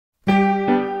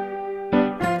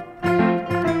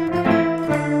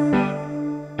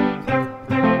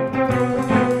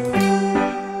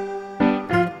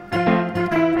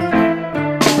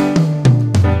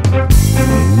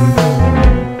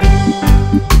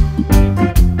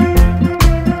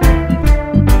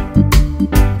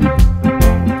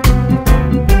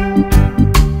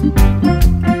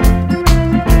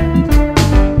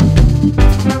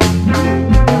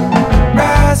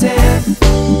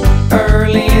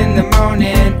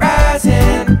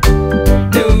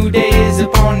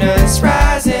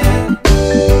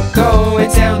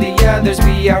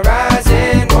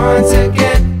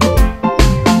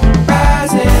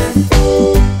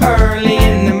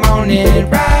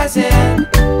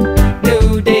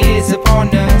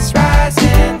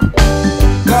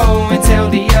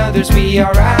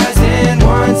are rising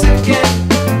once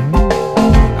again.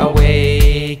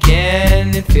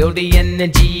 Awaken and feel the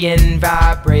energy and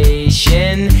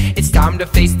vibration. It's time to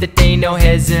face the day, no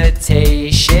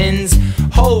hesitations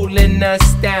holding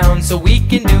us down, so we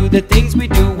can do the things we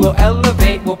do. We'll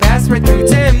elevate, we'll pass right through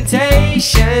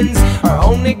temptations. Are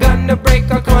only gonna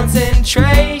break our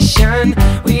concentration.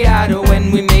 We idle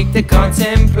when we make the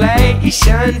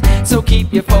contemplation. So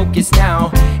keep your focus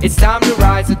now. It's time to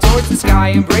rise up towards the sky.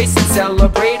 Embrace and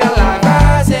celebrate our life.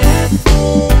 Rising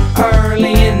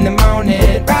early in the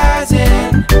morning.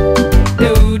 Rising,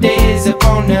 new day is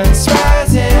upon us.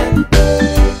 Rising,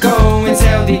 go and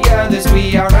tell the others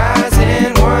we are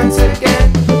rising once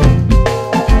again.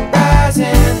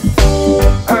 Rising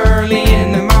early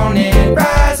in the morning.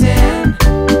 Rising,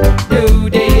 new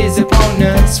day is upon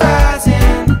us.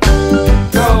 Rising,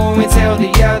 go and tell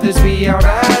the others we are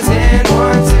rising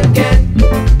once again.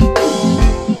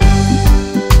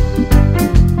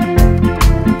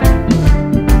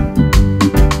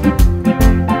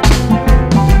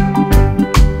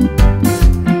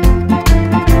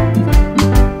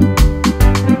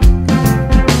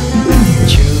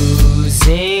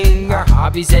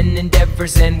 Hobbies and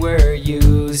endeavors, and we're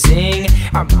using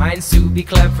our minds to be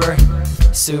clever,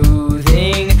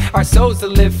 soothing our souls to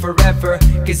live forever.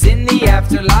 Cause in the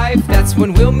afterlife, that's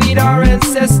when we'll meet our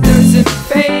ancestors, and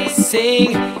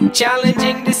facing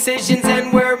challenging decisions,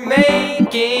 and we're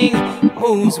making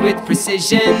moves with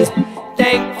precision.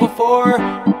 Thankful for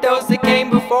those that came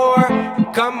before.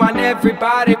 Come on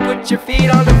everybody, put your feet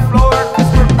on the floor. Cause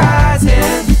we're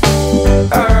rising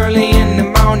early in the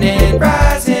morning.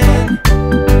 Rising,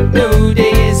 new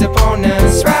day is upon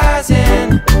us.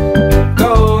 Rising,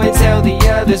 go and tell the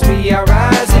others we are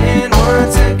rising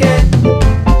once again.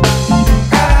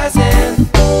 Rising,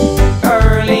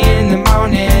 early in the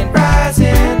morning.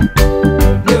 Rising,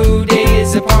 new day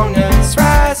is upon us.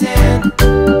 Rising,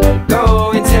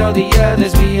 go and tell the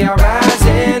others we are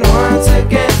rising once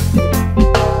again.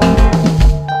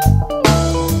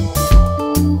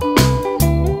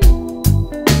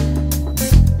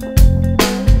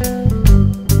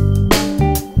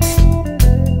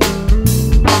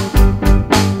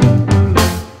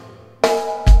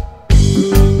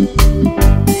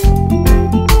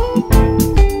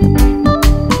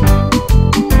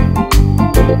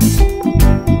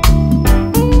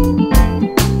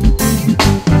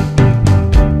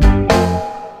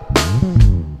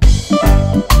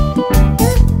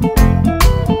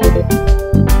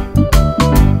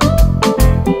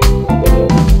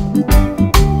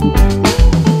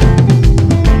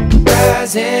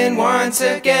 Rising once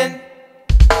again.